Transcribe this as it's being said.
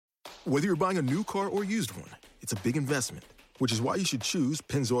Whether you're buying a new car or used one, it's a big investment, which is why you should choose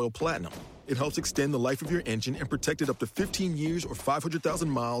Pennzoil Platinum. It helps extend the life of your engine and protect it up to 15 years or 500,000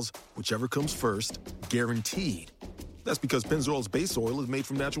 miles, whichever comes first, guaranteed. That's because Pennzoil's base oil is made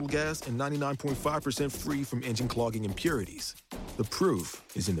from natural gas and 99.5% free from engine clogging impurities. The proof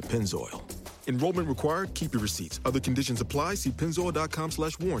is in the Pennzoil. Enrollment required. Keep your receipts. Other conditions apply. See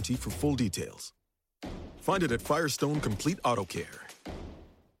pennzoil.com/warranty for full details. Find it at Firestone Complete Auto Care.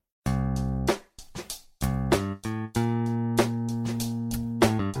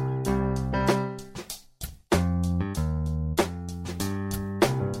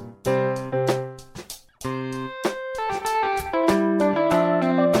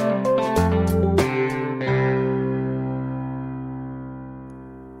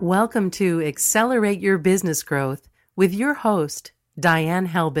 Welcome to Accelerate Your Business Growth with your host, Diane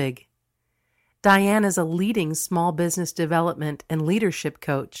Helbig. Diane is a leading small business development and leadership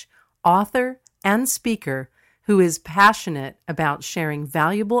coach, author, and speaker who is passionate about sharing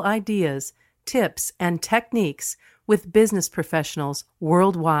valuable ideas, tips, and techniques with business professionals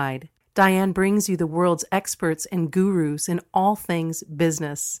worldwide. Diane brings you the world's experts and gurus in all things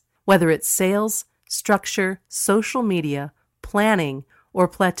business. Whether it's sales, structure, social media, planning, or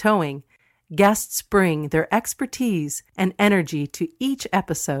plateauing, guests bring their expertise and energy to each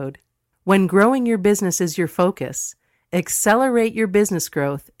episode. When growing your business is your focus, Accelerate Your Business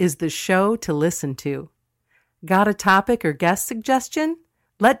Growth is the show to listen to. Got a topic or guest suggestion?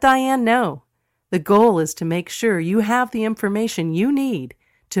 Let Diane know. The goal is to make sure you have the information you need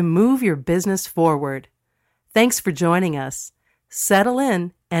to move your business forward. Thanks for joining us. Settle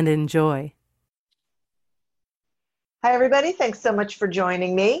in and enjoy. Hi, everybody. Thanks so much for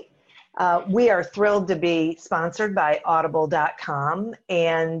joining me. We are thrilled to be sponsored by Audible.com.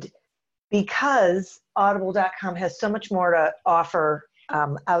 And because Audible.com has so much more to offer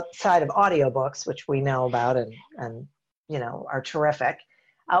outside of audiobooks, which we know about and are terrific,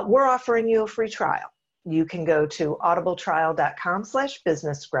 we're offering you a free trial. You can go to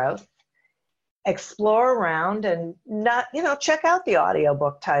audibletrial.com/businessgrowth, explore around and check out the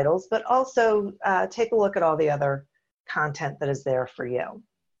audiobook titles, but also take a look at all the other content that is there for you.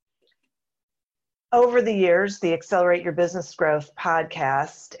 Over the years, the Accelerate Your Business Growth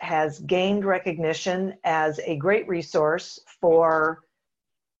podcast has gained recognition as a great resource for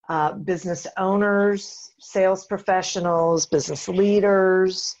business owners, sales professionals, business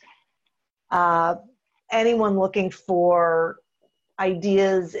leaders, anyone looking for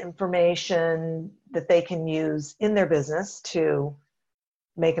ideas, information that they can use in their business to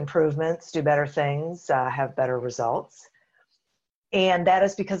make improvements, do better things, have better results. And that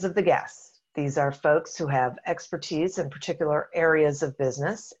is because of the guests. These are folks who have expertise in particular areas of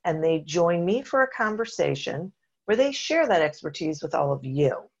business, and they join me for a conversation where they share that expertise with all of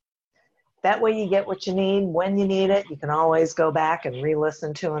you. That way you get what you need when you need it. You can always go back and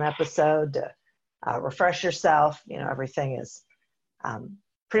re-listen to an episode to refresh yourself. Everything is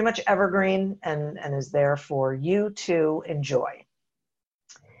pretty much evergreen and is there for you to enjoy.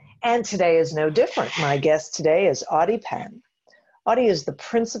 And today is no different. My guest today is Audie Penn. Audie is the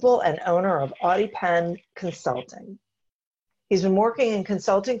principal and owner of Audie Penn Consulting. He's been working in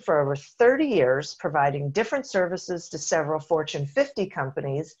consulting for over 30 years, providing different services to several Fortune 50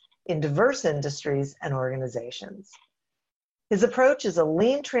 companies in diverse industries and organizations. His approach is a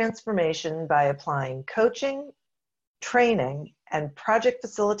lean transformation by applying coaching, training, and project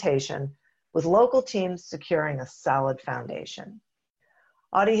facilitation with local teams securing a solid foundation.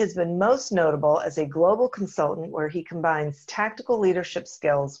 Audie has been most notable as a global consultant where he combines tactical leadership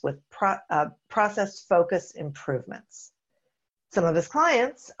skills with process focus improvements. Some of his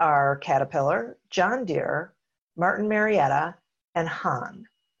clients are Caterpillar, John Deere, Martin Marietta, and Hahn.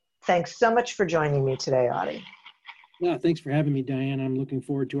 Thanks so much for joining me today, Audie. Yeah, thanks for having me, Diane. I'm looking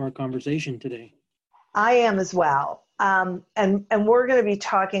forward to our conversation today. I am as well. And we're going to be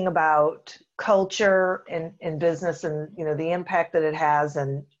talking about culture in business and the impact that it has,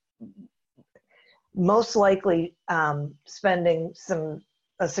 and most likely spending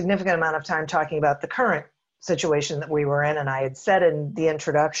a significant amount of time talking about the current situation that we were in. And I had said in the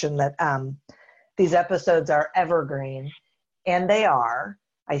introduction that these episodes are evergreen, and they are.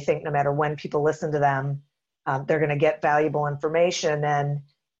 I think no matter when people listen to them, they're going to get valuable information. And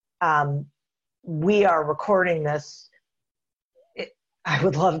we are recording this, I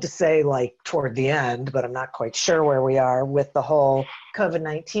would love to say like toward the end, but I'm not quite sure where we are with the whole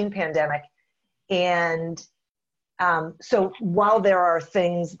COVID-19 pandemic. And so while there are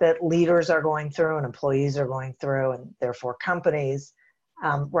things that leaders are going through and employees are going through, and therefore companies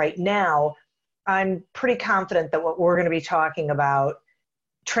right now, I'm pretty confident that what we're going to be talking about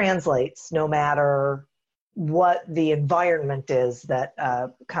translates no matter what the environment is that a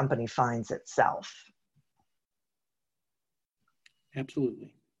company finds itself.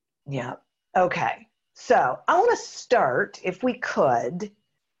 Absolutely. Yeah. Okay. So I want to start, if we could,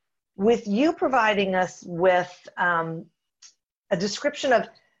 with you providing us with a description of,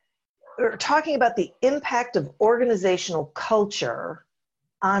 or talking about the impact of organizational culture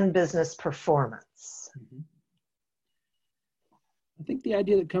on business performance. Mhm. I think the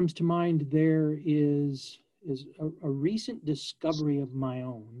idea that comes to mind there is a recent discovery of my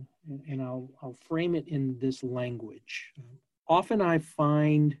own, and I'll frame it in this language. Often I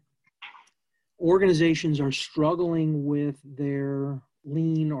find organizations are struggling with their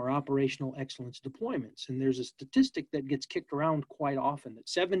lean or operational excellence deployments. And there's a statistic that gets kicked around quite often that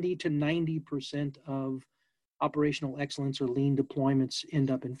 70 to 90% of operational excellence or lean deployments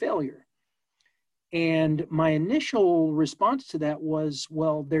end up in failure. And my initial response to that was,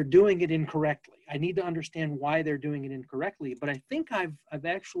 well, they're doing it incorrectly. I need to understand why they're doing it incorrectly. But I think I've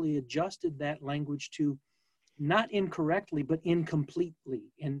actually adjusted that language to not incorrectly, but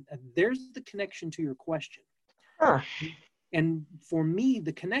incompletely. And there's the connection to your question. Huh. And for me,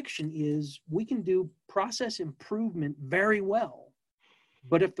 the connection is we can do process improvement very well.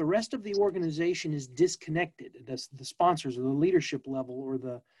 But if the rest of the organization is disconnected, the sponsors or the leadership level or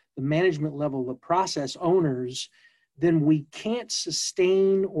the management level, the process owners, then we can't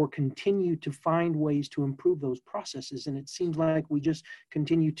sustain or continue to find ways to improve those processes. And it seems like we just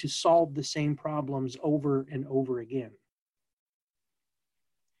continue to solve the same problems over and over again.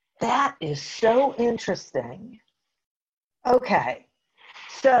 That is so interesting. Okay.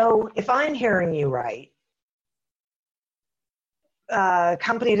 So if I'm hearing you right, a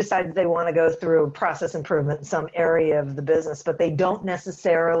company decides they want to go through process improvement in some area of the business, but they don't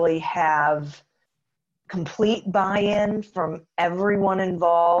necessarily have complete buy-in from everyone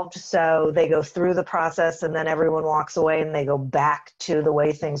involved. So they go through the process and then everyone walks away and they go back to the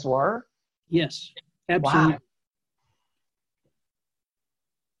way things were. Yes, absolutely.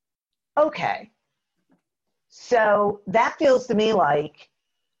 Wow. Okay. So that feels to me like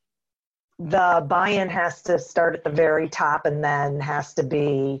the buy-in has to start at the very top and then has to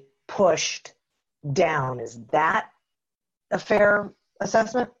be pushed down. Is that a fair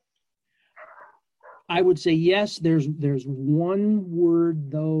assessment? I would say yes. There's one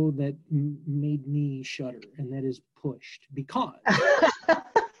word, though, that made me shudder, and that is pushed. Because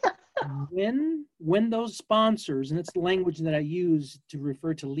when those sponsors, and it's the language that I use to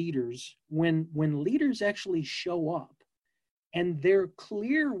refer to leaders, when leaders actually show up and they're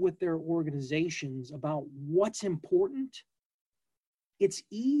clear with their organizations about what's important, it's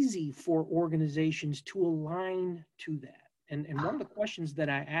easy for organizations to align to that. And one of the questions that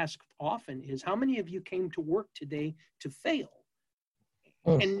I ask often is, how many of you came to work today to fail?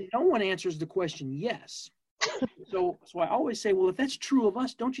 And no one answers the question yes. So I always say, well, if that's true of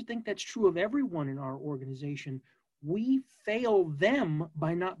us, don't you think that's true of everyone in our organization? We fail them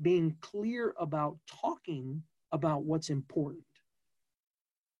by not being clear about talking about what's important.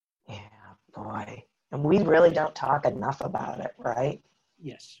 Yeah, boy. And we really don't talk enough about it, right?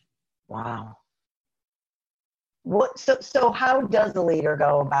 Yes. Wow. So how does the leader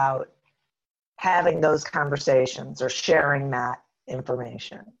go about having those conversations or sharing that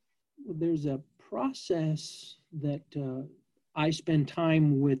information? There's a process that I spend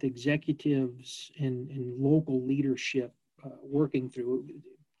time with executives and local leadership working through.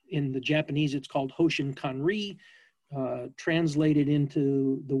 In the Japanese, it's called Hoshin Kanri. Translated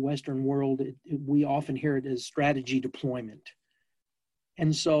into the Western world, we often hear it as strategy deployment.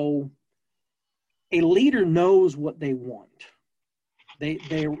 And so a leader knows what they want.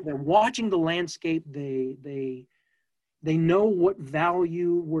 They're watching the landscape. They know what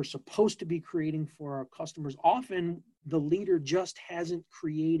value we're supposed to be creating for our customers. Often the leader just hasn't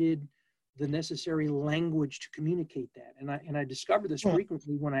created the necessary language to communicate that. And I discover this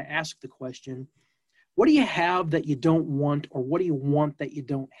frequently when I ask the question, what do you have that you don't want, or what do you want that you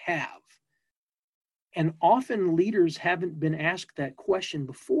don't have? And often leaders haven't been asked that question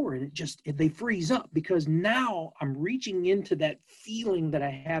before, and they freeze up, because now I'm reaching into that feeling that I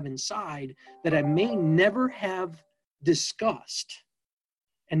have inside that I may never have discussed.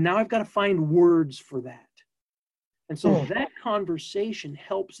 And now I've got to find words for that. And so that conversation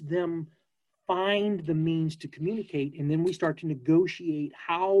helps them find the means to communicate, and then we start to negotiate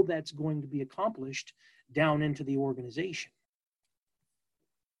how that's going to be accomplished down into the organization.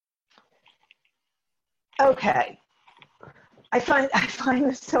 Okay. I find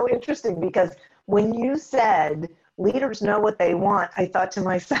this so interesting, because when you said leaders know what they want, I thought to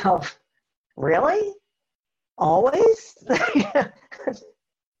myself, really? Always?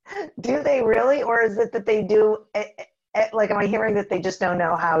 Do they really? Or is it that they do, like, am I hearing that they just don't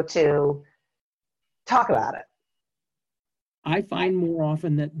know how to talk about it? I find more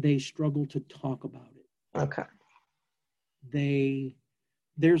often that they struggle to talk about it. Okay.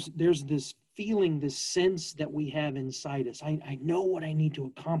 There's this feeling, this sense that we have inside us. I know what I need to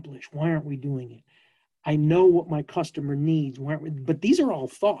accomplish. Why aren't we doing it? I know what my customer needs. Why aren't we? But these are all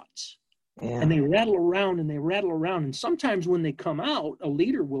thoughts. Yeah. And they rattle around and they rattle around. And sometimes when they come out, a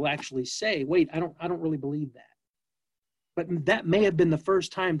leader will actually say, wait, I don't really believe that. But that may have been the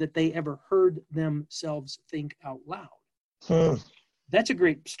first time that they ever heard themselves think out loud. That's a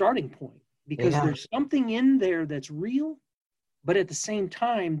great starting point, because there's something in there that's real, but at the same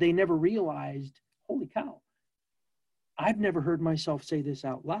time, they never realized, holy cow, I've never heard myself say this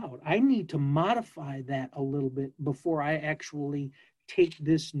out loud. I need to modify that a little bit before I actually take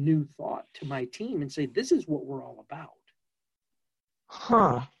this new thought to my team and say, this is what we're all about.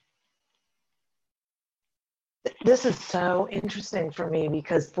 Huh. This is so interesting for me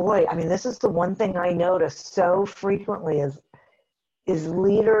because, boy, I mean, this is the one thing I notice so frequently is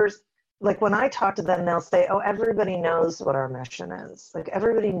leaders, like when I talk to them, they'll say, oh, everybody knows what our mission is. Like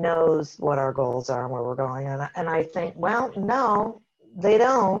everybody knows what our goals are and where we're going. And I think, well, no, they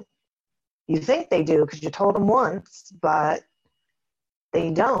don't. You think they do because you told them once, but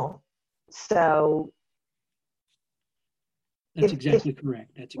they don't. So. That's exactly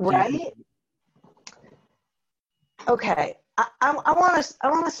correct. That's exactly right. Okay. I want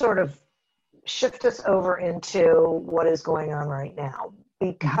to sort of shift us over into what is going on right now,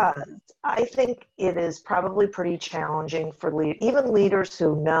 because I think it is probably pretty challenging for even leaders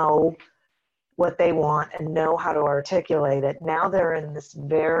who know what they want and know how to articulate it. Now they're in this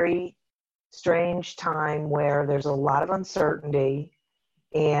very strange time where there's a lot of uncertainty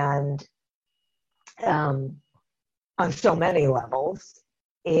and on so many levels,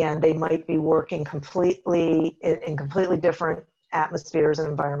 and they might be working completely in completely different atmospheres and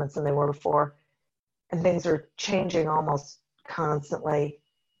environments than they were before, and things are changing almost constantly.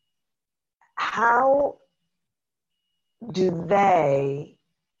 How do they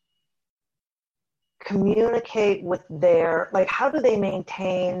communicate with how do they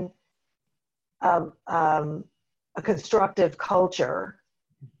maintain a constructive culture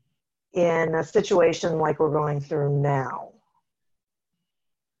in a situation like we're going through now?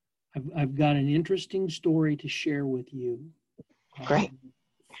 I've got an interesting story to share with you. Great.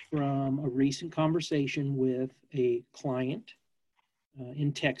 From a recent conversation with a client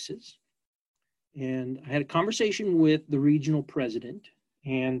in Texas. And I had a conversation with the regional president,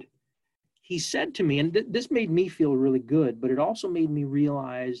 and he said to me, and this made me feel really good, but it also made me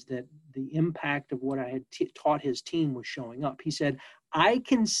realize that the impact of what I had taught his team was showing up. He said, I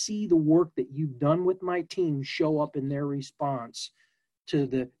can see the work that you've done with my team show up in their response to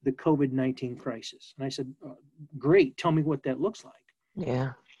the COVID-19 crisis. And I said, great, tell me what that looks like.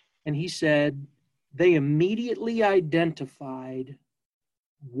 Yeah. And he said, they immediately identified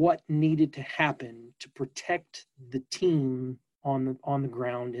what needed to happen to protect the team on the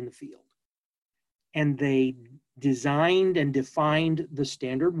ground in the field. And they designed and defined the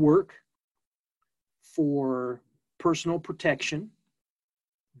standard work for personal protection.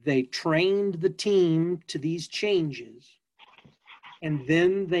 They trained the team to these changes. And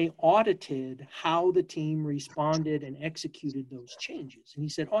then they audited how the team responded and executed those changes. And he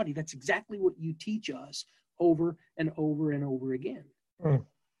said, Audie, that's exactly what you teach us over and over and over again. Mm.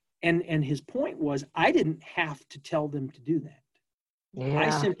 And his point was, I didn't have to tell them to do that. Yeah. I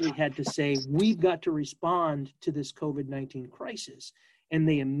simply had to say, we've got to respond to this COVID-19 crisis. And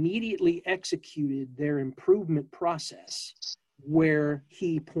they immediately executed their improvement process where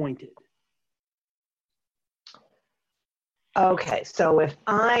he pointed. Okay, so if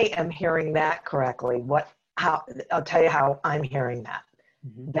I am hearing that correctly, I'll tell you how I'm hearing that.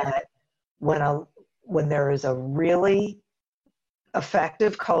 Mm-hmm. That when there is a really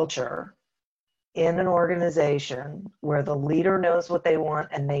effective culture in an organization where the leader knows what they want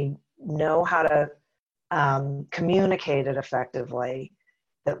and they know how to communicate it effectively,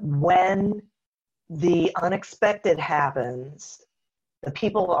 that when the unexpected happens, the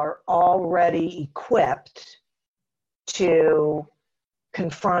people are already equipped to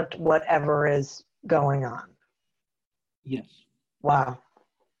confront whatever is going on. Yes. Wow.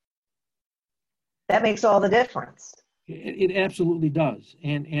 That makes all the difference. It absolutely does.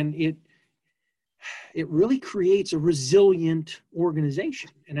 And it really creates a resilient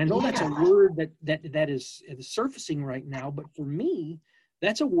organization. And I know that's a word that is surfacing right now, but for me,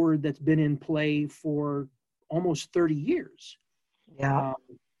 that's a word that's been in play for almost 30 years. Yeah.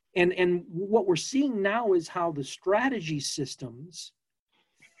 And what we're seeing now is how the strategy systems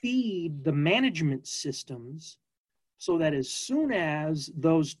feed the management systems so that as soon as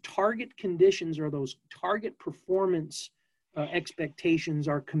those target conditions or those target performance expectations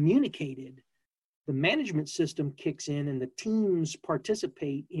are communicated, the management system kicks in and the teams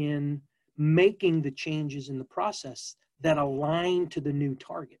participate in making the changes in the process that align to the new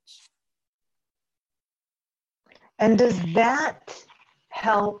targets. And does that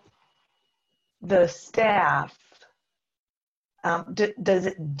help the staff? Does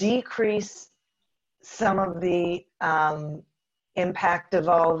it decrease some of the impact of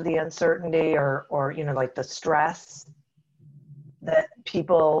all of the uncertainty or like the stress that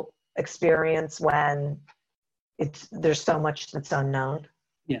people experience when there's so much that's unknown?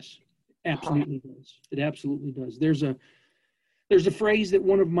 Yes, absolutely does. It absolutely does. There's a phrase that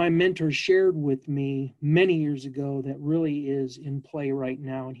one of my mentors shared with me many years ago that really is in play right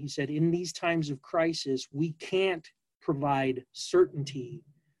now. And he said, in these times of crisis, we can't provide certainty.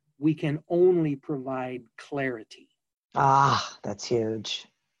 We can only provide clarity. Ah, that's huge.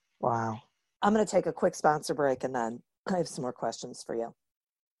 Wow. I'm going to take a quick sponsor break and then I have some more questions for you.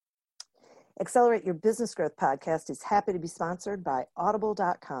 Accelerate Your Business Growth podcast is happy to be sponsored by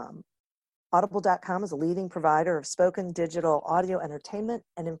Audible.com. Audible.com is a leading provider of spoken digital audio entertainment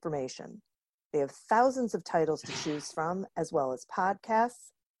and information. They have thousands of titles to choose from, as well as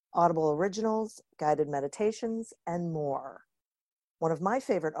podcasts, Audible originals, guided meditations, and more. One of my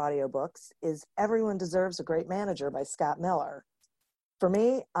favorite audiobooks is Everyone Deserves a Great Manager by Scott Miller. For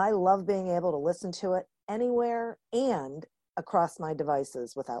me, I love being able to listen to it anywhere and across my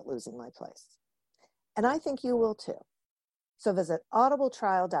devices without losing my place. And I think you will too. So visit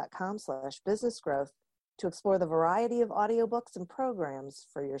audibletrial.com/businessgrowth to explore the variety of audiobooks and programs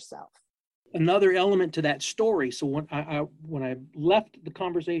for yourself. Another element to that story. So when I left the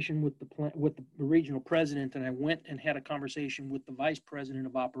conversation with the regional president, and I went and had a conversation with the vice president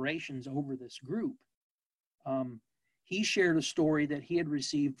of operations over this group, he shared a story that he had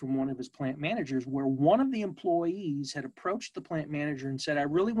received from one of his plant managers, where one of the employees had approached the plant manager and said, "I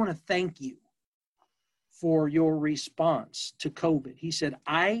really want to thank you for your response to COVID." He said,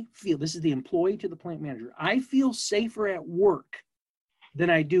 "I feel," this is the employee to the plant manager, "I feel safer at work than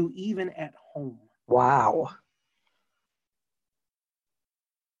I do even at home." Wow.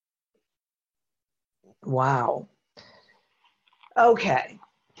 Wow. Okay.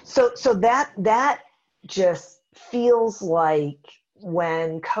 So that just feels like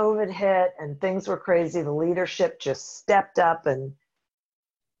when COVID hit and things were crazy, the leadership just stepped up and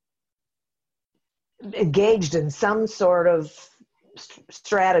engaged in some sort of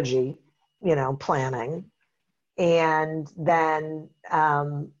strategy, planning, and then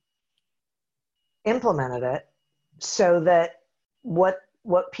implemented it so that what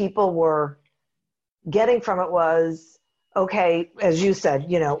people were getting from it was, okay, as you said,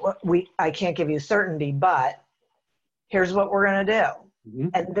 I can't give you certainty, but here's what we're going to do. Mm-hmm.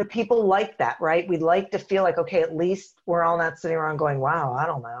 And the people like that, right? We'd like to feel like, okay, at least we're all not sitting around going, wow, I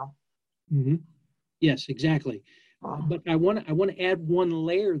don't know. Mm-hmm. Yes, exactly. But I want to add one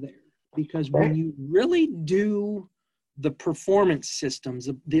layer there, because when you really do the performance systems,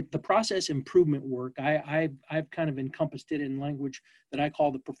 the process improvement work, I've kind of encompassed it in language that I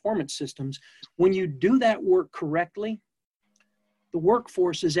call the performance systems. When you do that work correctly, the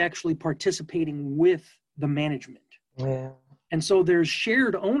workforce is actually participating with the management. Yeah. And so there's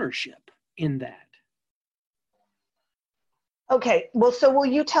shared ownership in that. Okay, well, so will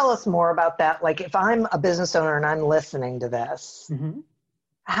you tell us more about that? Like, if I'm a business owner and I'm listening to this, mm-hmm.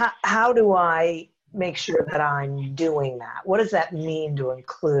 how do I make sure that I'm doing that? What does that mean to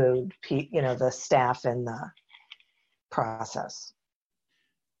include, the staff in the process?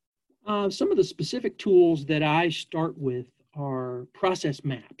 Some of the specific tools that I start with are process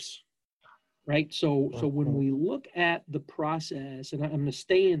maps, right? So when we look at the process, and I'm going to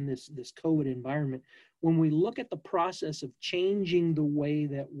stay in this COVID environment, when we look at the process of changing the way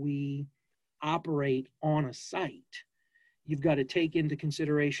that we operate on a site, you've got to take into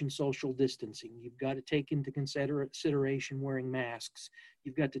consideration social distancing. You've got to take into consideration wearing masks.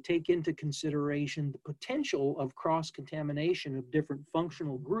 You've got to take into consideration the potential of cross-contamination of different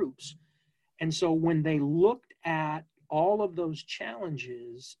functional groups. And so when they looked at all of those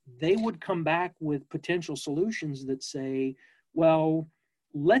challenges, they would come back with potential solutions that say, well,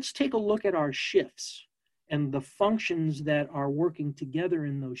 let's take a look at our shifts and the functions that are working together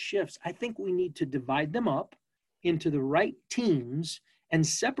in those shifts. I think we need to divide them up into the right teams and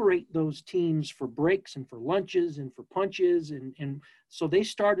separate those teams for breaks and for lunches and for punches. And so they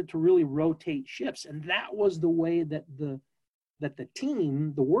started to really rotate shifts. And that was the way that the that the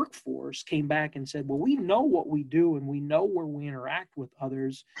team, the workforce, came back and said, well, we know what we do and we know where we interact with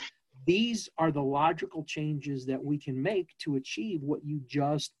others. These are the logical changes that we can make to achieve what you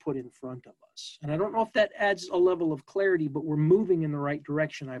just put in front of us. And I don't know if that adds a level of clarity, but we're moving in the right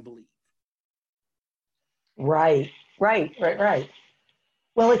direction, I believe. Right.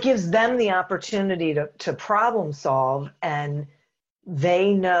 Well, it gives them the opportunity to problem solve, and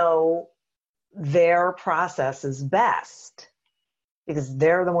they know their process is best because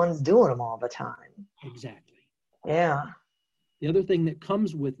they're the ones doing them all the time. Exactly. Yeah. The other thing that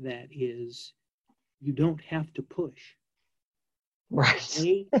comes with that is you don't have to push.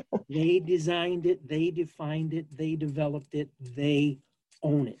 Right. They designed it, they defined it, they developed it, they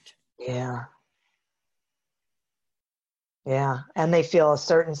own it. Yeah. Yeah. And they feel a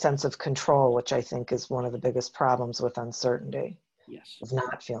certain sense of control, which I think is one of the biggest problems with uncertainty. Yes. Is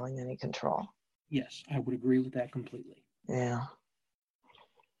not feeling any control. Yes, I would agree with that completely. Yeah.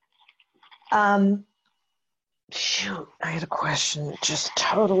 Shoot, I had a question that just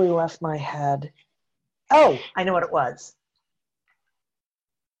totally left my head. Oh, I know what it was.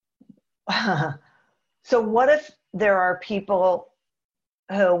 So what if there are people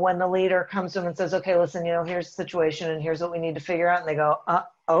who, when the leader comes to them and says, okay, listen, here's the situation and here's what we need to figure out. And they go,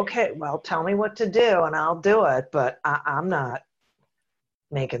 okay, well, tell me what to do and I'll do it. But I'm not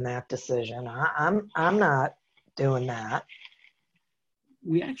making that decision. I'm not doing that.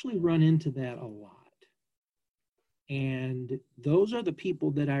 We actually run into that a lot. And those are the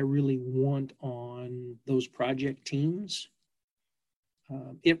people that I really want on those project teams.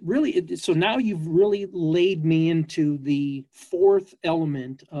 So now you've really laid me into the fourth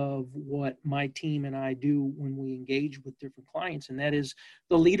element of what my team and I do when we engage with different clients, and that is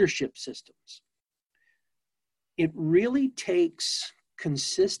the leadership systems. It really takes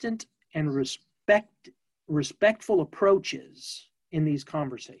consistent and respectful approaches in these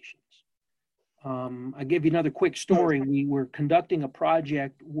conversations. I'll give you another quick story. We were conducting a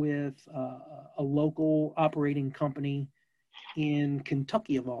project with a local operating company in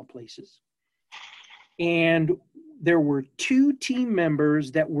Kentucky, of all places. And there were two team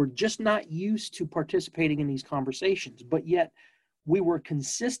members that were just not used to participating in these conversations, but yet we were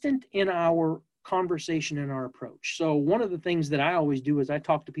consistent in our conversation and our approach. So one of the things that I always do is I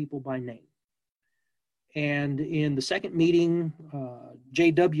talk to people by name. And in the second meeting,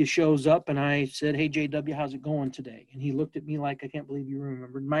 JW shows up and I said, hey, JW, how's it going today? And he looked at me like, I can't believe you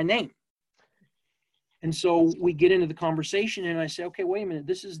remembered my name. And so we get into the conversation and I say, okay, wait a minute,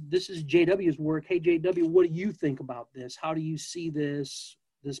 this is JW's work. Hey, JW, what do you think about this? How do you see this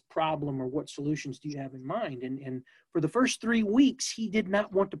problem, or what solutions do you have in mind? And for the first 3 weeks, he did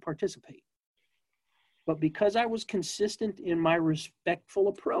not want to participate. But because I was consistent in my respectful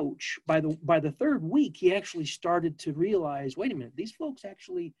approach, by the third week, he actually started to realize, wait a minute, these folks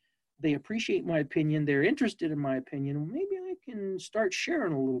actually, they appreciate my opinion. They're interested in my opinion. Maybe I can start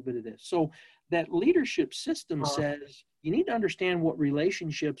sharing a little bit of this. So that leadership system says you need to understand what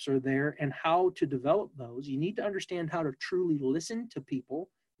relationships are there and how to develop those. You need to understand how to truly listen to people,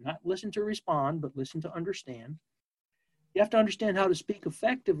 not listen to respond, but listen to understand. You have to understand how to speak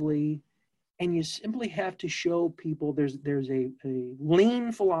effectively. And you simply have to show people there's a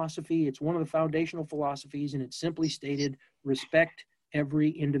lean philosophy. It's one of the foundational philosophies, and it's simply stated, respect every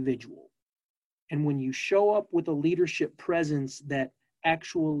individual. And when you show up with a leadership presence that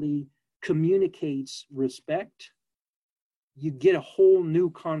actually communicates respect, you get a whole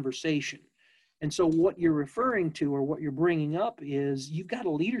new conversation. And so what you're referring to, or what you're bringing up, is you've got a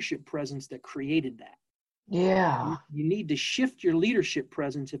leadership presence that created that. Yeah. You need to shift your leadership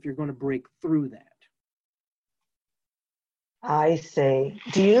presence if you're going to break through that. I see.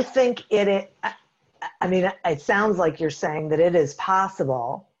 Do you think it sounds like you're saying that it is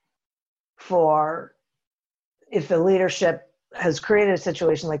possible for, if the leadership has created a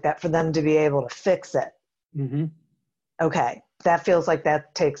situation like that, for them to be able to fix it. Mm-hmm. Okay. That feels like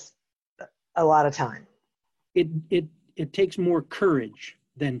that takes a lot of time. It takes more courage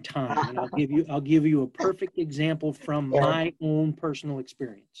than time. And I'll give you a perfect example from my own personal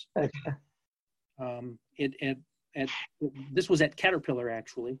experience. Okay. This was at Caterpillar,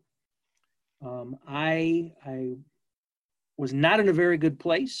 actually. I was not in a very good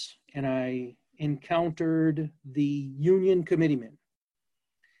place, and I encountered the union committeeman.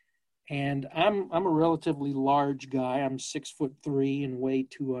 And I'm a relatively large guy. I'm 6'3" and weigh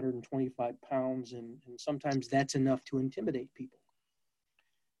 225 pounds, and sometimes that's enough to intimidate people.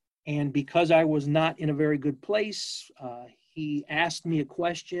 And because I was not in a very good place, he asked me a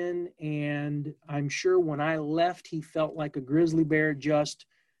question, and I'm sure when I left, he felt like a grizzly bear just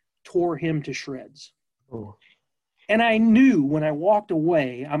tore him to shreds. Ooh. And I knew when I walked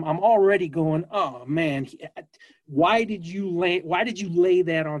away, I'm already going, oh man, why did you lay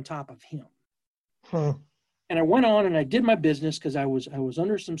that on top of him? And I went on and I did my business because I was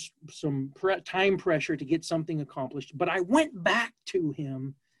under some time pressure to get something accomplished. But I went back to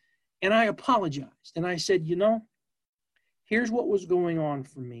him and I apologized. And I said, here's what was going on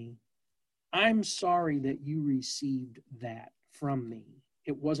for me. I'm sorry that you received that from me.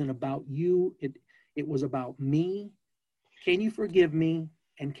 It wasn't about you. It was about me. Can you forgive me?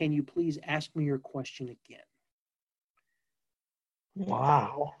 And can you please ask me your question again?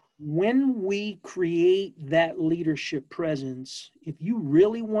 Wow. When we create that leadership presence, if you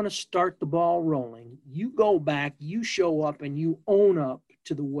really want to start the ball rolling, you go back, you show up, and you own up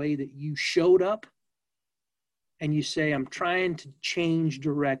to the way that you showed up. And you say, I'm trying to change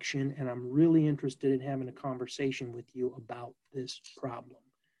direction, and I'm really interested in having a conversation with you about this problem.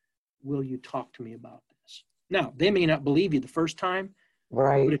 Will you talk to me about this? Now, they may not believe you the first time,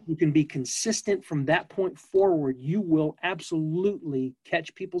 right? But if you can be consistent from that point forward, you will absolutely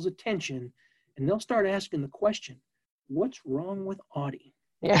catch people's attention, and they'll start asking the question, what's wrong with Audie?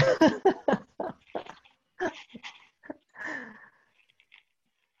 Yeah.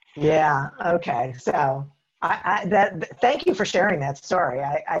 Yeah. Okay. So thank you for sharing that story.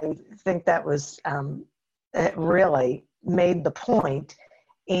 I think that was it really made the point.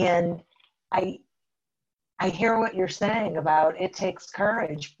 And I hear what you're saying about it takes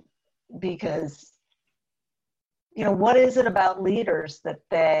courage, because what is it about leaders that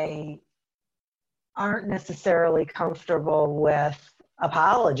they aren't necessarily comfortable with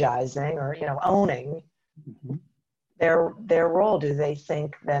apologizing or owning Mm-hmm. their role? Do they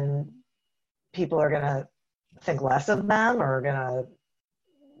think then people are going to think less of them or going to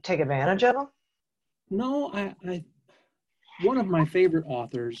take advantage of them? No, I one of my favorite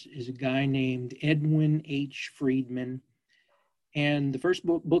authors is a guy named Edwin H. Friedman. And the first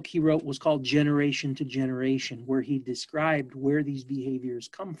book he wrote was called Generation to Generation, where he described where these behaviors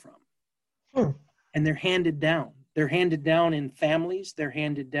come from. And they're handed down. They're handed down in families. They're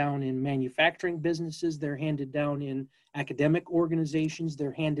handed down in manufacturing businesses. They're handed down in academic organizations.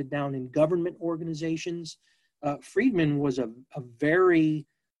 They're handed down in government organizations. Friedman was a very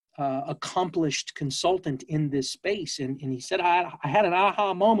accomplished consultant in this space. And he said, I had an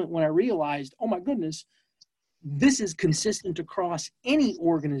aha moment when I realized, oh my goodness, this is consistent across any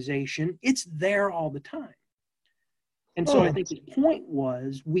organization. It's there all the time. And so I think his point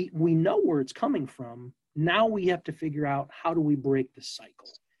was, we know where it's coming from. Now we have to figure out, how do we break the cycle?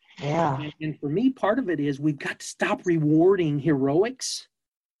 Yeah. And for me, part of it is we've got to stop rewarding heroics.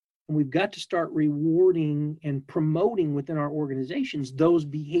 And we've got to start rewarding and promoting within our organizations those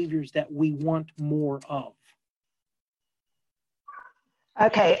behaviors that we want more of.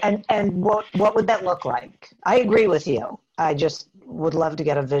 Okay, and what would that look like? I agree with you. I just would love to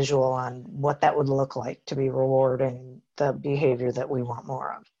get a visual on what that would look like to be rewarding the behavior that we want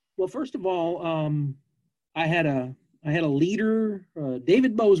more of. Well, first of all, I had a leader,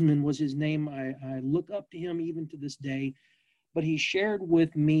 David Bozeman was his name. I look up to him even to this day, but he shared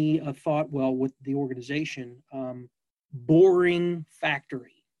with me a thought, with the organization, boring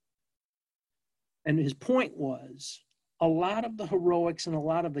factory. And his point was, a lot of the heroics and a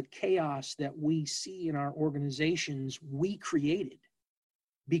lot of the chaos that we see in our organizations, we created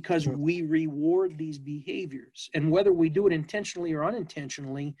because we reward these behaviors. And whether we do it intentionally or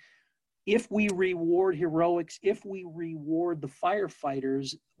unintentionally, if we reward heroics, if we reward the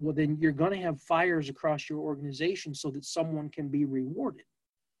firefighters, well, then you're going to have fires across your organization so that someone can be rewarded.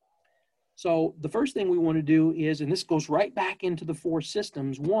 So the first thing we want to do is, and this goes right back into the 4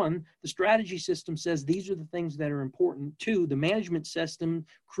 systems. 1, the strategy system says these are the things that are important. 2, the management system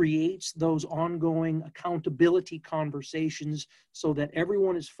creates those ongoing accountability conversations so that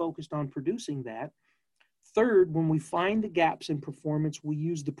everyone is focused on producing that. 3rd, when we find the gaps in performance, we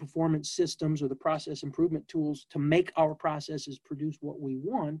use the performance systems or the process improvement tools to make our processes produce what we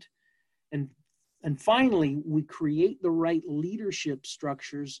want. And finally, we create the right leadership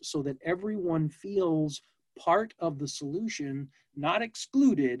structures so that everyone feels part of the solution, not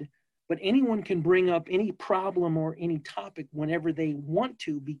excluded, but anyone can bring up any problem or any topic whenever they want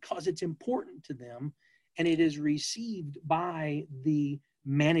to because it's important to them and it is received by the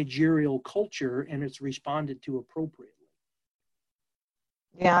managerial culture and it's responded to appropriately.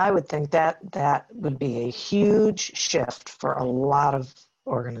 Yeah, I would think that would be a huge shift for a lot of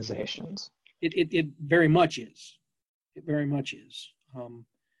organizations. It very much is. It very much is.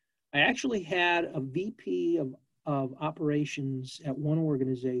 I actually had a VP of of operations at one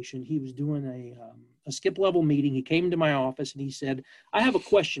organization. He was doing a skip level meeting. He came to my office and he said, I have a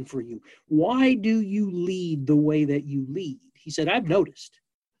question for you. Why do you lead the way that you lead? He said, I've noticed.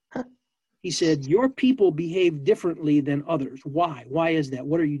 He said, your people behave differently than others. Why? Why is that?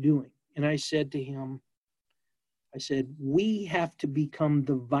 What are you doing? And I said to him, we have to become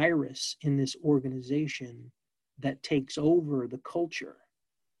the virus in this organization that takes over the culture.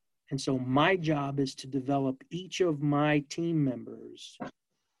 And so my job is to develop each of my team members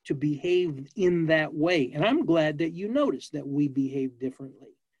to behave in that way. And I'm glad that you noticed that we behave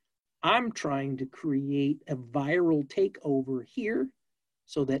differently. I'm trying to create a viral takeover here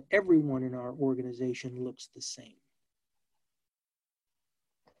so that everyone in our organization looks the same.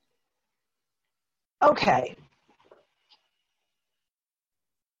 Okay.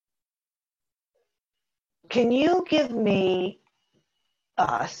 Can you give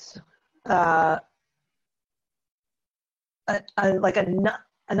us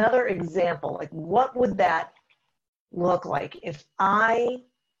another example? Like, what would that look like if I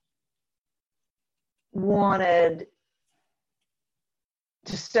wanted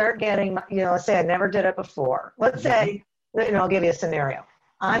to start getting, let's say I never did it before. Let's say, I'll give you a scenario.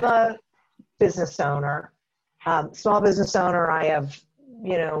 I'm a business owner, small business owner. I have,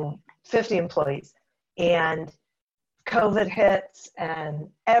 50 employees, and COVID hits and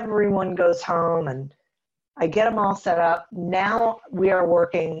everyone goes home, and I get them all set up. Now we are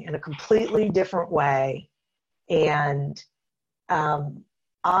working in a completely different way. And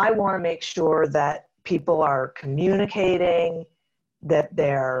I want to make sure that people are communicating, that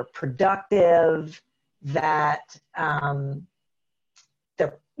they're productive, that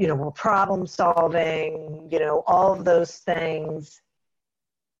we're problem solving, all of those things.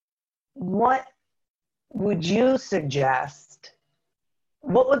 What would you suggest?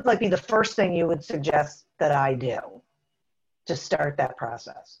 What would be the first thing you would suggest that I do to start that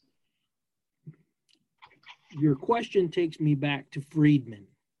process? Your question takes me back to Friedman.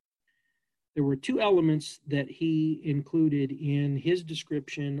 There were two elements that he included in his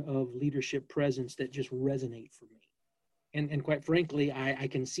description of leadership presence that just resonate for me. And quite frankly, I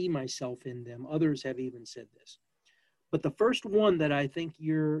can see myself in them. Others have even said this. But the first one that I think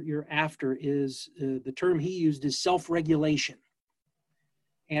you're after is the term he used is self-regulation.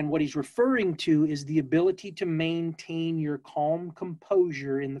 And what he's referring to is the ability to maintain your calm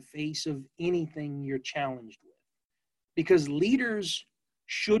composure in the face of anything you're challenged with. Because leaders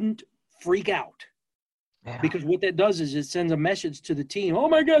shouldn't freak out. Yeah. Because what that does is it sends a message to the team, oh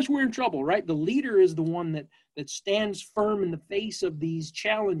my gosh, we're in trouble, right? The leader is the one that stands firm in the face of these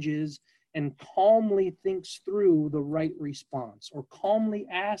challenges and calmly thinks through the right response or calmly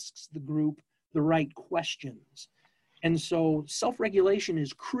asks the group the right questions. And so self-regulation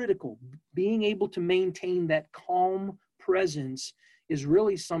is critical. Being able to maintain that calm presence is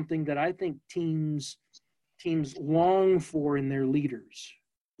really something that I think teams long for in their leaders.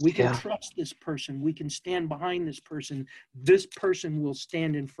 We can trust this person. We can stand behind this person. This person will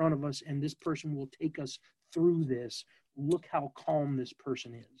stand in front of us, and this person will take us through this. Look how calm this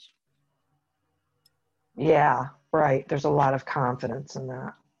person is. Yeah, right. There's a lot of confidence in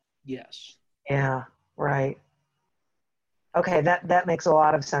that. Yes. Yeah, right. Okay, that makes a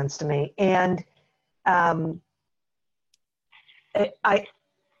lot of sense to me. And a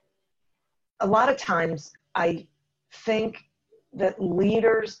lot of times I think that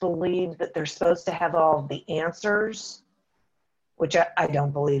leaders believe that they're supposed to have all the answers, which I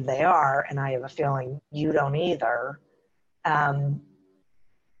don't believe they are, and I have a feeling you don't either.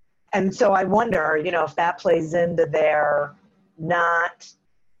 And so I wonder, if that plays into their not,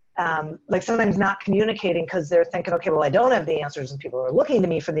 sometimes not communicating because they're thinking, okay, well, I don't have the answers and people are looking to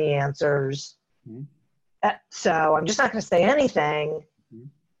me for the answers. Mm-hmm. So I'm just not going to say anything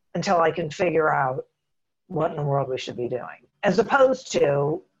until I can figure out what in the world we should be doing, as opposed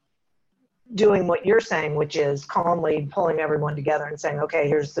to doing what you're saying, which is calmly pulling everyone together and saying, okay,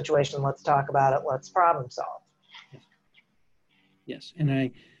 here's the situation. Let's talk about it. Let's problem solve. Yes. And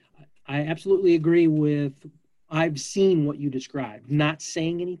I absolutely agree with, I've seen what you described, not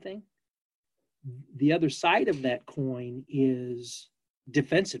saying anything. The other side of that coin is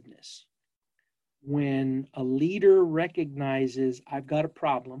defensiveness. When a leader recognizes I've got a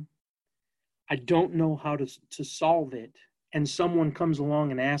problem, I don't know how to solve it, and someone comes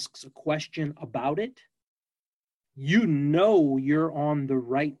along and asks a question about it, you're on the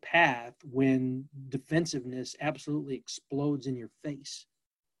right path when defensiveness absolutely explodes in your face.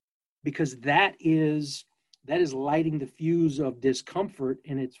 Because that is lighting the fuse of discomfort,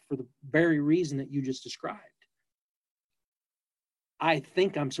 and it's for the very reason that you just described. I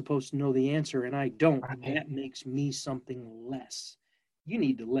think I'm supposed to know the answer and I don't. Right. And that makes me something less. You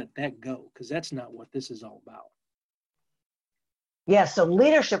need to let that go, because that's not what this is all about. Yeah, so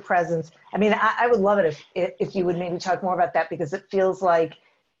leadership presence. I mean, I would love it if you would maybe talk more about that, because it feels like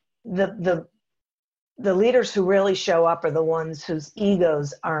the leaders who really show up are the ones whose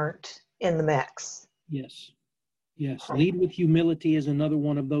egos aren't in the mix. Yes. Yes. Lead with humility is another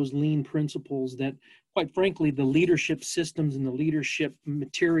one of those lean principles that, quite frankly, the leadership systems and the leadership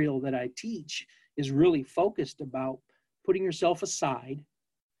material that I teach is really focused about putting yourself aside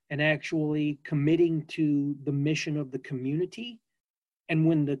and actually committing to the mission of the community. And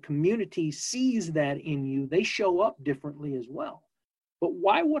when the community sees that in you, they show up differently as well. But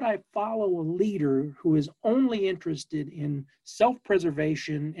why would I follow a leader who is only interested in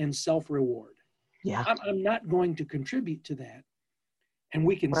self-preservation and self-reward? Yeah. I'm not going to contribute to that. And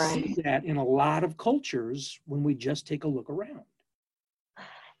we can see that in a lot of cultures when we just take a look around.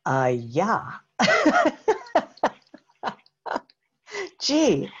 Yeah.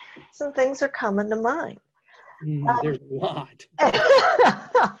 Gee, some things are coming to mind. There's a lot.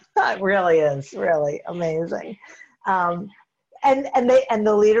 It really is really amazing. And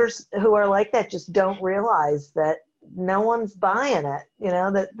the leaders who are like that just don't realize that no one's buying it,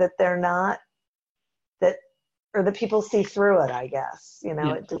 that they're not, that, or the people see through it, I guess,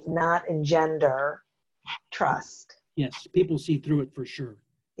 Yes. It does not engender trust. Yes, people see through it for sure.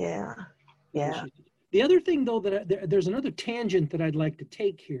 Yeah. Yeah. The other thing, though, that there's another tangent that I'd like to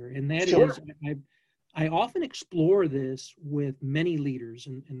take here, and that Sure. is I often explore this with many leaders,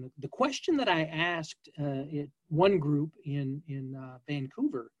 and the question that I asked at one group in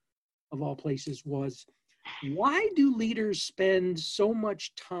Vancouver, of all places, was, why do leaders spend so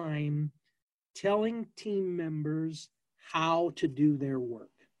much time telling team members how to do their work?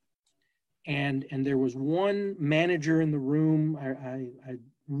 And there was one manager in the room. I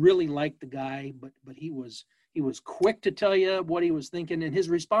really liked the guy, but he was quick to tell you what he was thinking, and his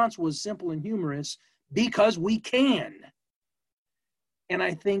response was simple and humorous: because we can. And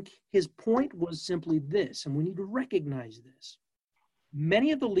I think his point was simply this, and we need to recognize this.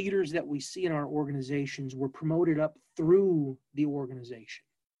 Many of the leaders that we see in our organizations were promoted up through the organization.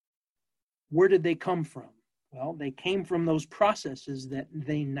 Where did they come from? Well, they came from those processes that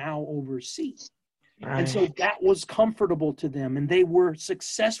they now oversee. Right. And so that was comfortable to them, and they were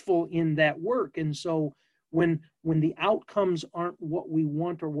successful in that work. And so when the outcomes aren't what we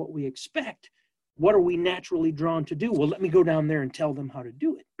want or what we expect, what are we naturally drawn to do? Well, let me go down there and tell them how to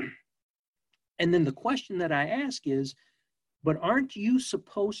do it. And then the question that I ask is, but aren't you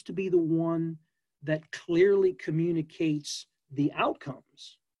supposed to be the one that clearly communicates the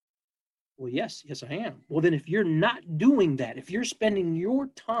outcomes? Well, yes, I am. Well, then if you're not doing that, if you're spending your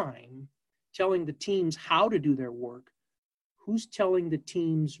time telling the teams how to do their work, who's telling the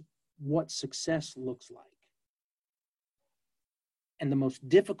teams what success looks like? And the most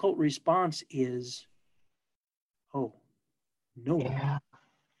difficult response is, oh, no. Yeah.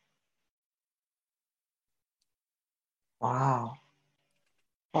 Wow.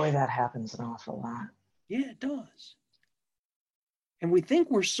 Boy, that happens an awful lot. Yeah, it does. And we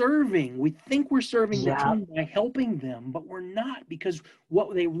think we're serving the team by helping them, but we're not, because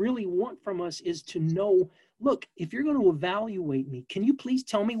what they really want from us is to know, look, if you're going to evaluate me, can you please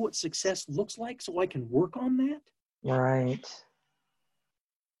tell me what success looks like so I can work on that? Right.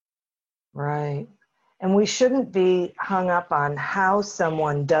 Right. And we shouldn't be hung up on how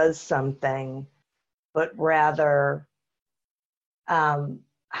someone does something, but rather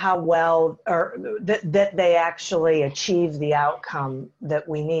how well, or that they actually achieve the outcome that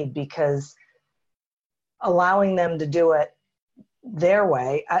we need, because allowing them to do it their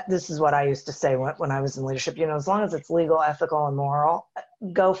way, this is what I used to say when I was in leadership, as long as it's legal, ethical, and moral,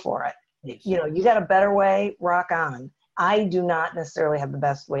 go for it. Yes. You got a better way, rock on. I do not necessarily have the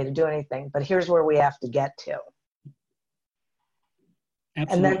best way to do anything, but here's where we have to get to.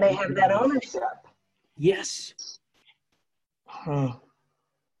 Absolutely. And then they have that ownership. Yes.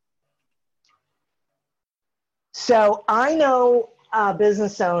 So I know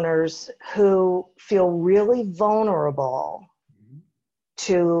business owners who feel really vulnerable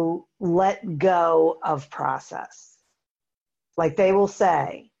to let go of process. Like they will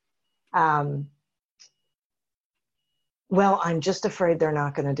say, well, I'm just afraid they're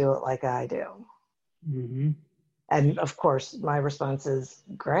not going to do it like I do. Mm-hmm. And of course, my response is,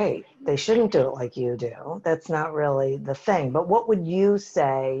 great, they shouldn't do it like you do. That's not really the thing. But what would you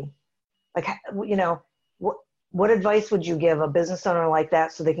say, like, what advice would you give a business owner like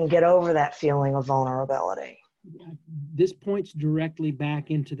that so they can get over that feeling of vulnerability? This points directly back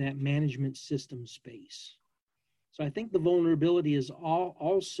into that management system space. So I think the vulnerability is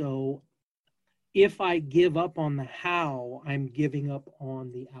also, if I give up on the how, I'm giving up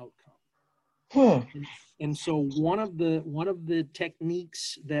on the outcome. And so one of the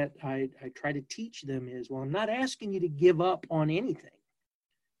techniques that I try to teach them is, well, I'm not asking you to give up on anything.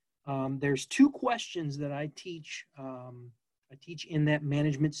 There's two questions that I teach in that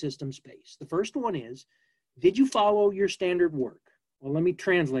management system space. The first one is, did you follow your standard work? Well, let me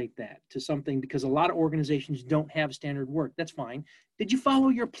translate that to something, because a lot of organizations don't have standard work. That's fine. Did you follow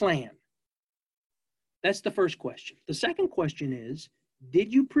your plan? That's the first question. The second question is,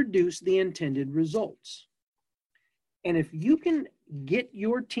 did you produce the intended results? And if you can get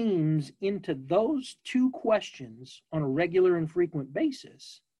your teams into those two questions on a regular and frequent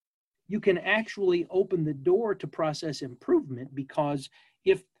basis, you can actually open the door to process improvement. Because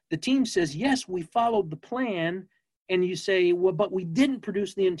if the team says, yes, we followed the plan, and you say, well, but we didn't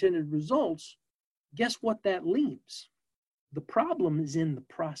produce the intended results, guess what that leaves? The problem is in the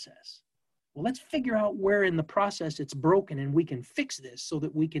process. Well, let's figure out where in the process it's broken, and we can fix this so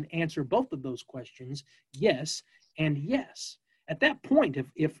that we can answer both of those questions, yes and yes. At that point,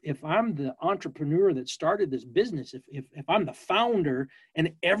 if I'm the entrepreneur that started this business, if I'm the founder, and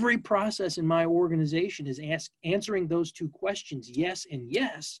every process in my organization is answering those two questions, yes and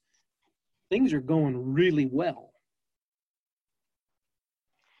yes, things are going really well.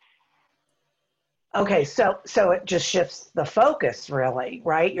 Okay, so it just shifts the focus, really,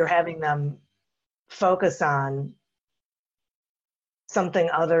 right? You're having them focus on something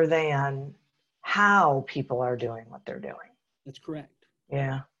other than how people are doing what they're doing. That's correct.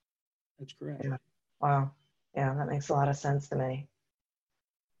 Yeah. That's correct. Yeah. Wow. Yeah, that makes a lot of sense to me.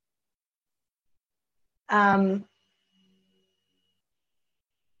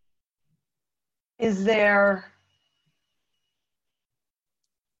 Is there,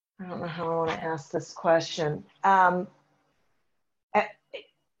 I don't know how I want to ask this question. Well,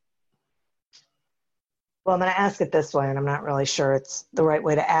 I'm going to ask it this way, and I'm not really sure it's the right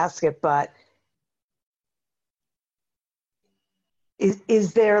way to ask it, but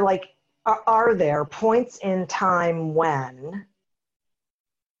is there, like, are there points in time when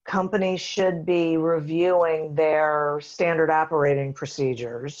companies should be reviewing their standard operating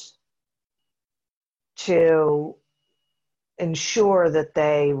procedures to ensure that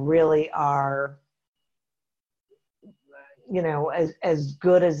they really are, you know, as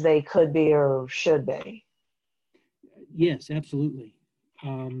good as they could be or should be? Yes, absolutely.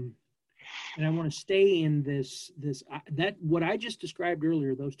 And I want to stay in this that what I just described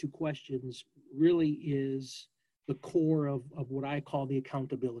earlier, those two questions, really is the core of what I call the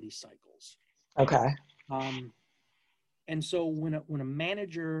accountability cycles. Okay. And so when a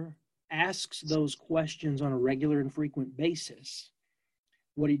manager asks those questions on a regular and frequent basis,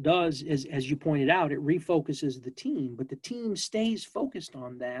 what he does is, as you pointed out, it refocuses the team, but the team stays focused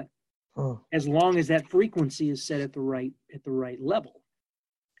on that as long as that frequency is set at the right level.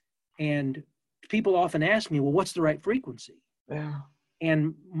 And people often ask me, well, what's the right frequency? Yeah.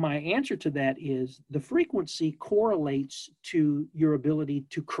 And my answer to that is the frequency correlates to your ability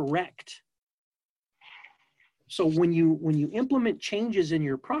to correct. So when you implement changes in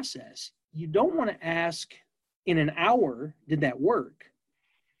your process, you don't want to ask in an hour, did that work?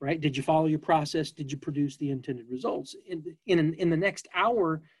 Right? Did you follow your process? Did you produce the intended results? In the next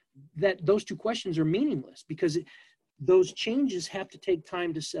hour, those two questions are meaningless, because those changes have to take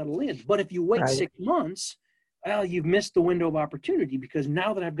time to settle in. But if you wait 6 months, well, you've missed the window of opportunity, because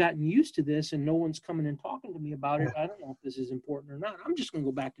now that I've gotten used to this and no one's coming and talking to me about it, I don't know if this is important or not. I'm just going to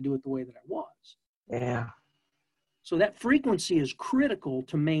go back to do it the way that I was. Yeah. So that frequency is critical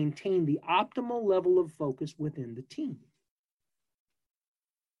to maintain the optimal level of focus within the team.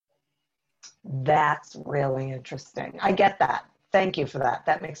 That's really interesting. I get that. Thank you for that.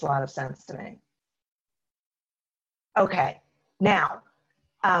 That makes a lot of sense to me. Okay. Now,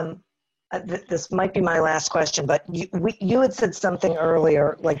 this might be my last question, but you had said something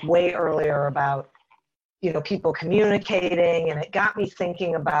earlier, like way earlier, about, you know, people communicating, and it got me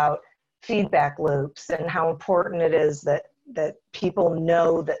thinking about feedback loops and how important it is that people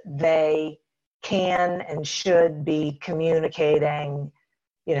know that they can and should be communicating,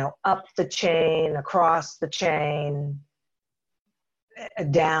 you know, up the chain, across the chain,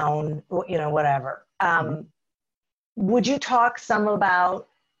 down, you know, whatever. Would you talk some about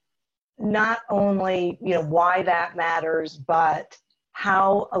not only, you know, why that matters, but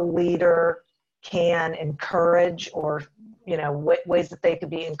how a leader can encourage, or, you know, ways that they could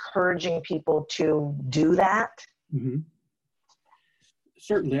be encouraging people to do that? Mm-hmm.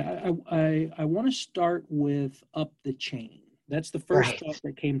 Certainly. I want to start with up the chain. That's the first thought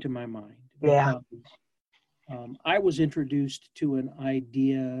that came to my mind. Yeah. I was introduced to an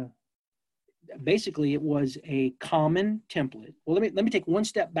idea. Basically, it was a common template. Well, let me take one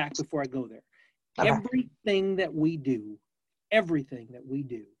step back before I go there. Okay. Everything that we do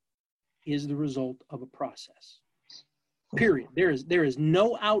is the result of a process. Period. There is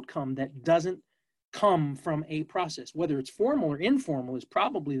no outcome that doesn't come from a process. Whether it's formal or informal is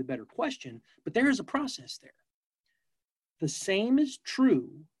probably the better question, but there is a process there. The same is true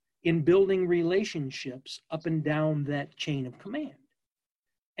in building relationships up and down that chain of command.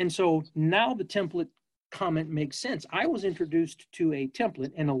 And so now the template comment makes sense. I was introduced to a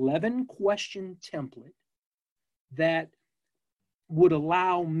template, an 11-question template that would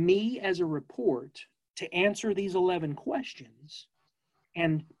allow me as a report to answer these 11 questions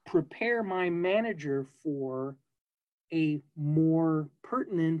and prepare my manager for a more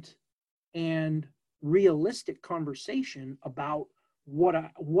pertinent and realistic conversation about what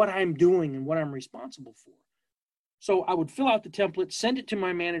I'm doing and what I'm responsible for. So I would fill out the template, send it to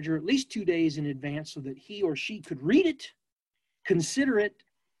my manager at least 2 days in advance so that he or she could read it, consider it,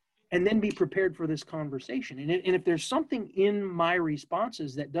 and then be prepared for this conversation. And if there's something in my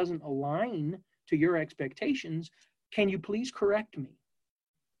responses that doesn't align to your expectations, can you please correct me?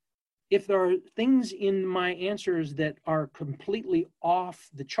 If there are things in my answers that are completely off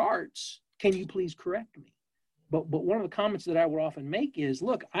the charts, can you please correct me? But one of the comments that I would often make is,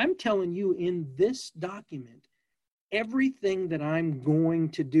 look, I'm telling you in this document everything that I'm going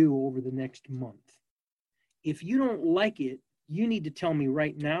to do over the next month. If you don't like it, you need to tell me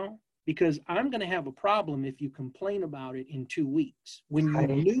right now, because I'm going to have a problem if you complain about it in 2 weeks, when you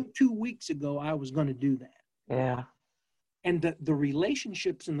knew 2 weeks ago I was going to do that. Yeah. And the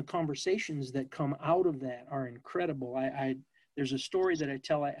relationships and the conversations that come out of that are incredible. There's a story that I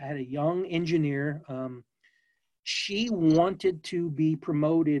tell. I had a young engineer. She wanted to be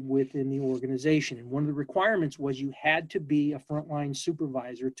promoted within the organization. And one of the requirements was you had to be a frontline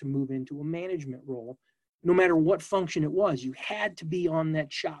supervisor to move into a management role. No matter what function it was, you had to be on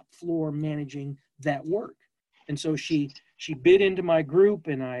that shop floor managing that work. And so she bid into my group,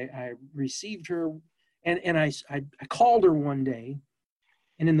 and I received her. And I called her one day,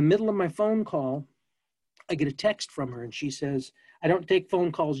 and in the middle of my phone call, I get a text from her, and she says, I don't take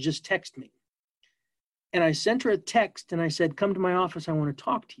phone calls, just text me. And I sent her a text, and I said, come to my office, I want to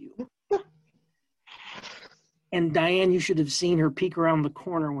talk to you. And Diane, you should have seen her peek around the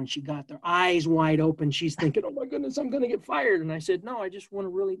corner when she got there, eyes wide open. She's thinking, oh my goodness, I'm going to get fired. And I said, no, I just want to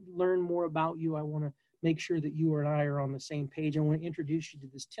really learn more about you. I want to make sure that you and I are on the same page. I want to introduce you to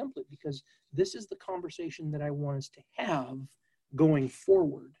this template because this is the conversation that I want us to have going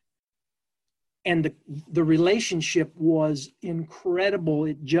forward. And the relationship was incredible.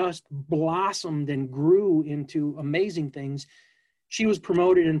 It just blossomed and grew into amazing things. She was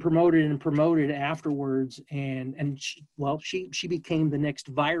promoted and promoted and promoted afterwards. And she became the next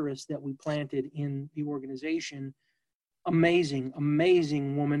virus that we planted in the organization. Amazing,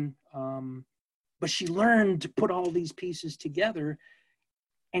 amazing woman. But she learned to put all these pieces together,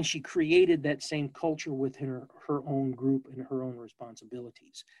 and she created that same culture within her own group and her own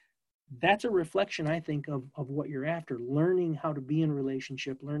responsibilities. That's a reflection, I think, of what you're after, learning how to be in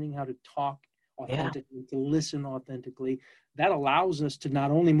relationship, learning how to talk authentically, to listen authentically. That allows us to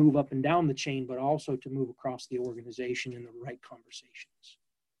not only move up and down the chain, but also to move across the organization in the right conversations.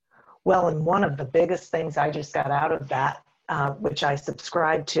 Well, and one of the biggest things I just got out of that, which I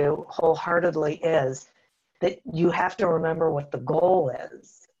subscribe to wholeheartedly, is that you have to remember what the goal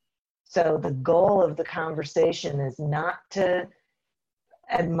is. So the goal of the conversation is not to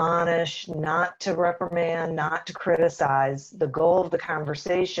admonish, not to reprimand, not to criticize. The goal of the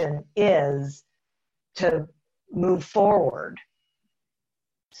conversation is to move forward.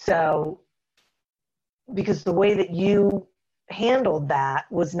 So, because the way that you handled that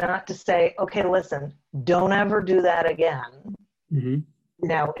was not to say, okay, listen, don't ever do that again. Mm-hmm.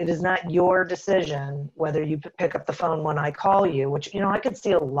 Now, it is not your decision whether you pick up the phone when I call you, which, I could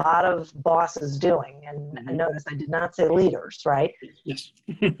see a lot of bosses doing. And Mm-hmm. I notice I did not say leaders, right? Yes.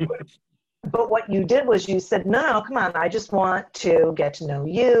 But what you did was you said, no, come on, I just want to get to know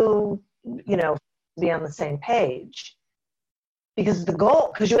you, be on the same page. Because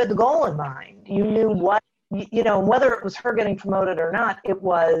you had the goal in mind. You knew what, whether it was her getting promoted or not, it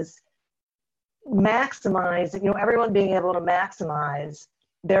was maximize, everyone being able to maximize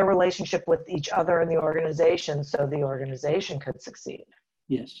their relationship with each other in the organization so the organization could succeed.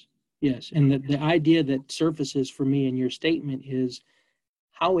 Yes. And the idea that surfaces for me in your statement is,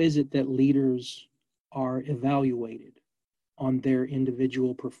 how is it that leaders are evaluated on their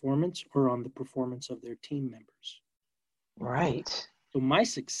individual performance or on the performance of their team members? Right. So my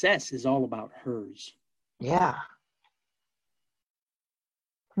success is all about hers. Yeah.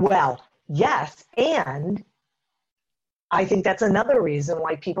 Well, yes. And I think that's another reason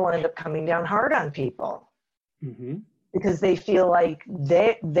why people end up coming down hard on people, Mm-hmm. because they feel like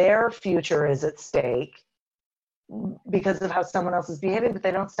their future is at stake because of how someone else is behaving, but they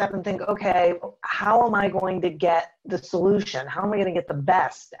don't stop and think, okay, how am I going to get the solution? How am I going to get the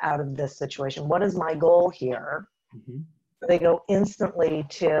best out of this situation? What is my goal here? Mm-hmm. They go instantly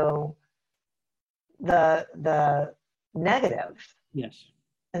to the negative. Yes.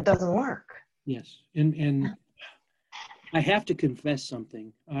 It doesn't work. Yes. And I have to confess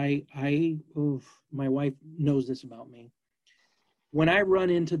something. My wife knows this about me. When I run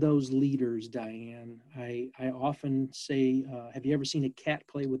into those leaders, Diane, I often say, have you ever seen a cat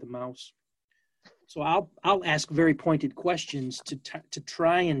play with a mouse? So I'll ask very pointed questions to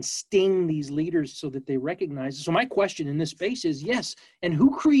try and sting these leaders so that they recognize. So my question in this space is, yes, and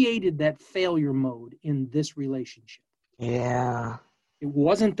who created that failure mode in this relationship? Yeah. It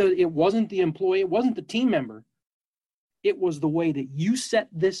wasn't the employee, it wasn't the team member. It was the way that you set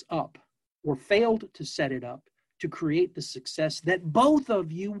this up or failed to set it up to create the success that both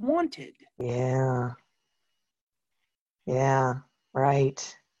of you wanted. Yeah. Yeah.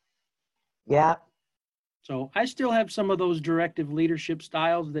 Right. Yeah. So I still have some of those directive leadership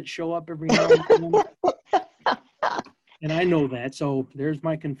styles that show up every now and then. And I know that. So there's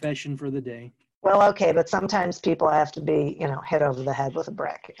my confession for the day. Well, okay, but sometimes people have to be, hit over the head with a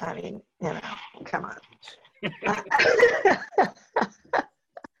brick. I mean, come on.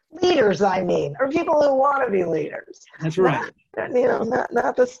 Leaders, I mean, or people who want to be leaders. That's right.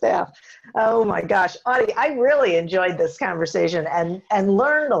 Not the staff. Oh my gosh, Audie, I really enjoyed this conversation and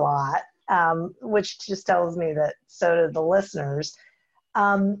learned a lot, which just tells me that so did the listeners.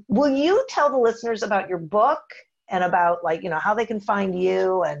 Will you tell the listeners about your book and about how they can find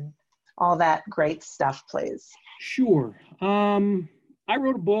you and all that great stuff, please? Sure. I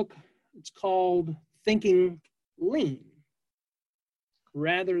wrote a book. It's called Thinking Lean,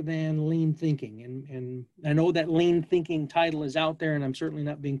 rather than Lean Thinking. And I know that Lean Thinking title is out there, and I'm certainly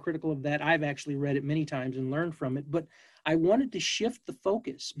not being critical of that. I've actually read it many times and learned from it, but I wanted to shift the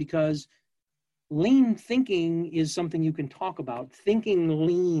focus because lean thinking is something you can talk about. Thinking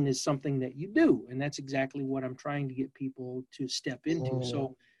lean is something that you do, and that's exactly what I'm trying to get people to step into.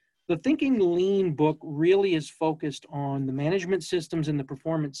 So the Thinking Lean book really is focused on the management systems and the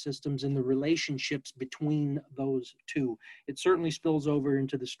performance systems and the relationships between those two. It certainly spills over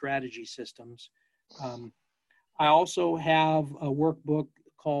into the strategy systems. I also have a workbook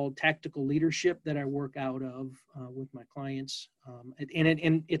called Tactical Leadership that I work out of with my clients.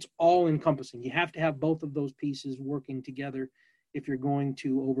 And it's all encompassing. You have to have both of those pieces working together if you're going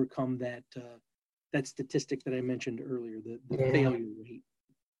to overcome that statistic that I mentioned earlier, the failure rate.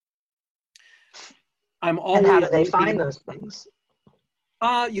 I'm always. And how do they find those things?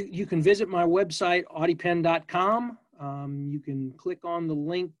 You can visit my website, audiepenn.com. You can click on the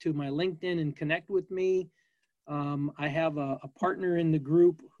link to my LinkedIn and connect with me. I have a partner in the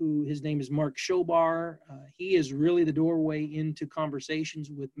group his name is Mark Schobar. He is really the doorway into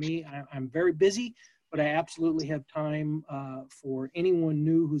conversations with me. I'm very busy, but I absolutely have time for anyone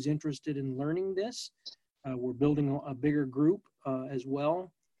new who's interested in learning this. We're building a bigger group as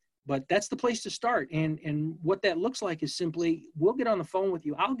well. But that's the place to start. And what that looks like is simply, we'll get on the phone with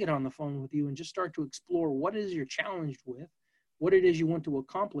you. I'll get on the phone with you and just start to explore what it is you're challenged with, what it is you want to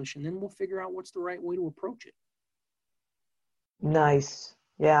accomplish, and then we'll figure out what's the right way to approach it. Nice.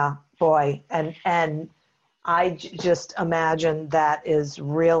 Yeah, boy. And I just imagine that is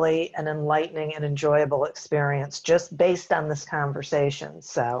really an enlightening and enjoyable experience just based on this conversation.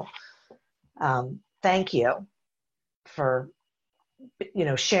 So thank you for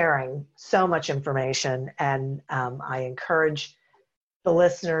sharing so much information, and I encourage the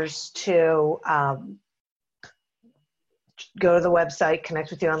listeners to go to the website, connect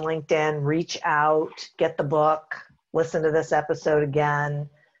with you on LinkedIn, reach out, get the book, listen to this episode again.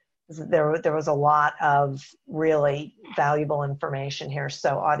 There was a lot of really valuable information here.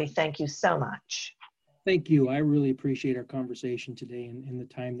 So Audie, thank you so much. Thank you. I really appreciate our conversation today and the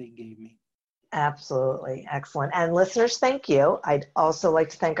time that you gave me. Absolutely. Excellent. And listeners, thank you. I'd also like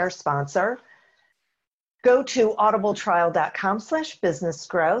to thank our sponsor. Go to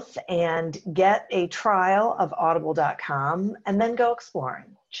audibletrial.com/businessgrowth and get a trial of audible.com and then go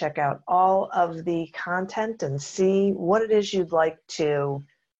exploring. Check out all of the content and see what it is you'd like to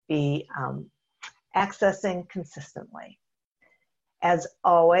be accessing consistently. As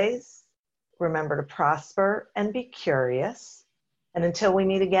always, remember to prosper and be curious. And until we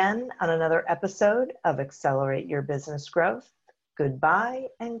meet again on another episode of Accelerate Your Business Growth, goodbye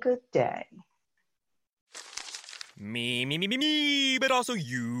and good day. Me, but also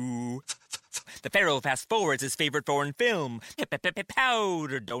you. The Pharaoh fast forwards his favorite foreign film,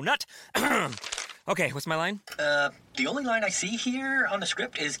 Powder Donut. Okay, what's my line? The only line I see here on the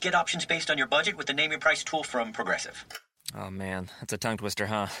script is get options based on your budget with the Name Your Price tool from Progressive. Oh man, that's a tongue twister,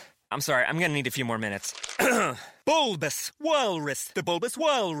 huh? I'm sorry, I'm gonna need a few more minutes. Bulbous Walrus, the Bulbous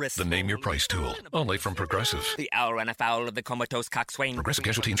Walrus. The Name Your Price tool, only from Progressive. The owl ran afoul of the comatose coxswain. Progressive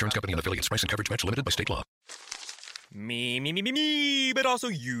Casualty Insurance Company and affiliates. Price and coverage match limited by state law. Me, but also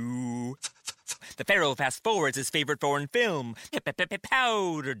you. The Pharaoh fast forwards his favorite foreign film,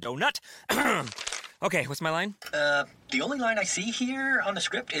 Powder Donut. Okay, what's my line? The only line I see here on the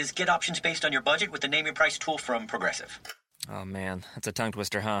script is get options based on your budget with the Name Your Price tool from Progressive. Oh man, that's a tongue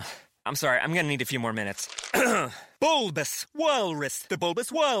twister, huh? I'm sorry, I'm gonna need a few more minutes. Bulbous Walrus, the Bulbous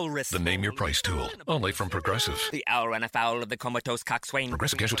Walrus. The Name Your Price tool, only from Progressive. The owl ran afoul of the comatose coxswain.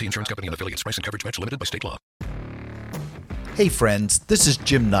 Progressive Casualty Insurance Company and affiliates. Price and coverage match limited by state law. Hey friends, this is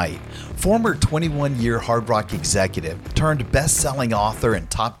Jim Knight, former 21-year Hard Rock executive turned best-selling author and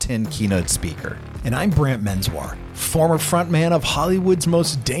top 10 keynote speaker. And I'm Brant Menswar, former frontman of Hollywood's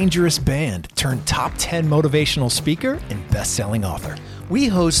Most Dangerous Band turned top 10 motivational speaker and best-selling author. We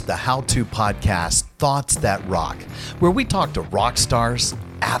host the how-to podcast Thoughts That Rock, where we talk to rock stars,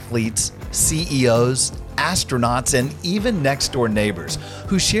 athletes, CEOs, astronauts, and even next-door neighbors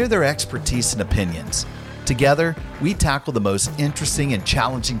who share their expertise and opinions. Together, we tackle the most interesting and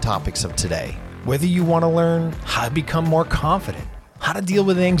challenging topics of today. Whether you want to learn how to become more confident, how to deal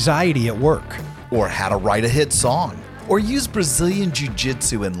with anxiety at work, or how to write a hit song, or use Brazilian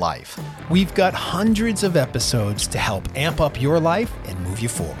Jiu-Jitsu in life, we've got hundreds of episodes to help amp up your life and move you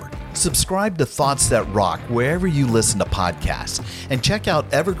forward. Subscribe to Thoughts That Rock wherever you listen to podcasts, and check out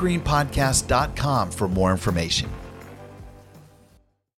evergreenpodcast.com for more information.